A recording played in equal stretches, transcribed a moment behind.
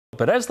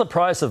But as the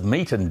price of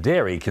meat and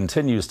dairy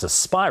continues to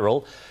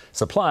spiral,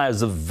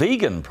 suppliers of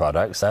vegan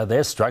products say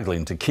they're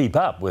struggling to keep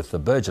up with the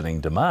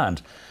burgeoning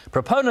demand.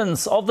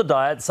 Proponents of the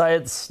diet say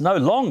it's no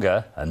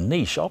longer a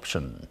niche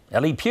option.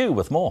 Ellie Pugh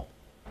with more.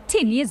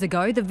 10 years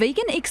ago, the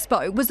Vegan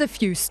Expo was a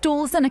few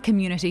stalls in a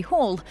community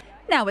hall.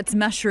 Now it's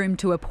mushroomed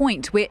to a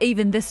point where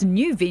even this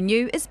new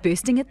venue is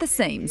bursting at the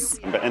seams.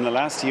 But in the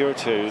last year or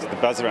two, the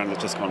buzz around it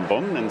has just gone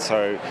boom, and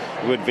so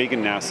the word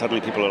vegan now, suddenly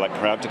people are like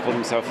proud to call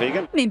themselves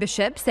vegan.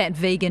 Memberships at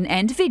vegan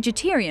and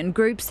vegetarian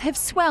groups have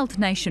swelled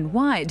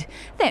nationwide.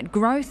 That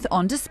growth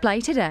on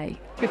display today.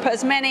 We put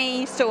as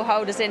many stall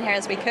holders in here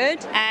as we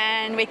could,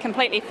 and we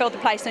completely filled the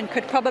place and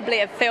could probably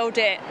have filled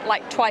it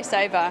like twice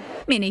over.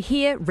 Many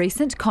here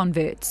recent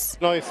converts.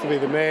 I used to be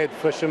the mad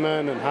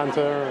fisherman and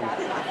hunter, and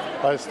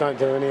I just don't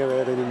do any of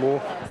that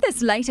anymore.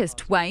 This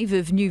latest wave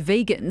of new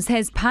vegans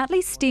has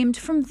partly stemmed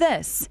from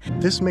this.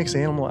 This makes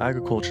animal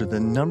agriculture the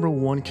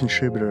 #1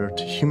 contributor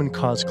to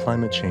human-caused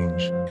climate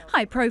change.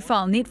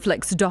 High-profile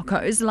Netflix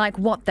docos like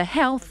What the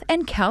Health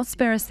and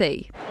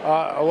Cowspiracy.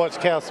 I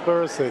watched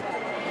Cowspiracy,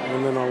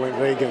 and then I went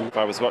vegan.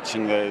 I was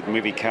watching the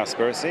movie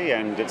Cowspiracy,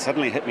 and it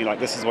suddenly hit me like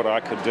this is what I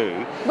could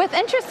do. With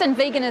interest in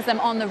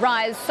veganism on the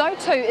rise, so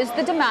too is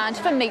the demand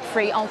for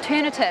meat-free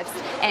alternatives.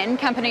 And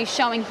companies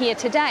showing here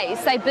today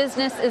say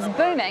business is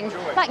booming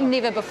like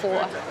never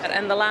before.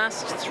 In the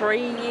last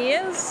 3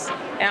 years,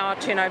 our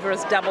turnover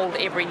has doubled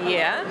every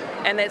year,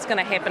 and that's going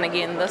to happen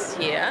again this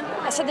year.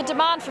 So the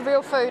demand for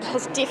real food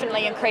has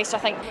definitely increased, I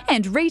think.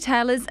 And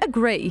retailers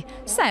agree.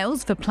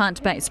 Sales for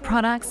plant-based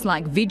products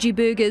like veggie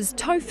burgers,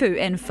 tofu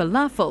and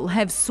falafel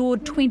have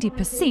soared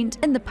 20%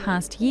 in the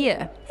past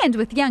year. And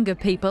with younger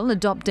people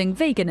adopting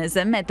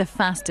veganism at the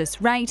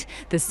fastest rate,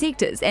 the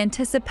sector's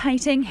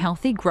anticipating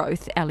healthy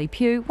growth. Ellie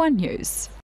Pugh, One News.